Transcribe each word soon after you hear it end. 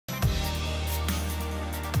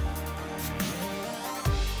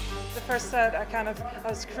first set, I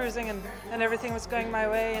was cruising and everything was going my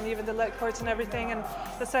way, and even the leg courts and everything. And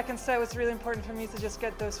the second set was really important for me to just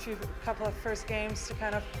get those couple of first games to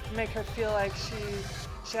kind of make her feel like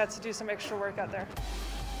she had to do some extra work out there.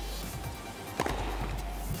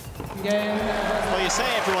 Well, you say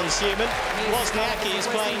everyone's human. Wozniacki is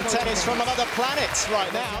playing tennis from another planet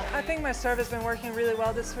right now. I think my serve has been working really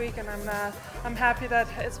well this week, and I'm happy that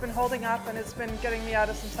it's been holding up and it's been getting me out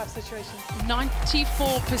of some tough situations.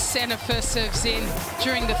 94% of first serves in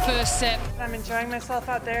during the first set. I'm enjoying myself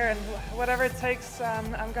out there, and whatever it takes,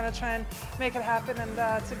 I'm going to try and make it happen. And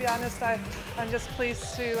to be honest, I'm just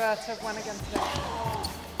pleased to have won again today.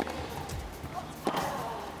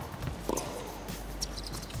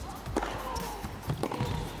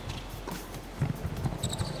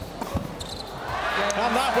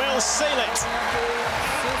 And that will seal it.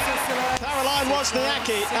 Caroline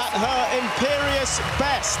Wozniacki at her imperious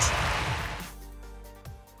best.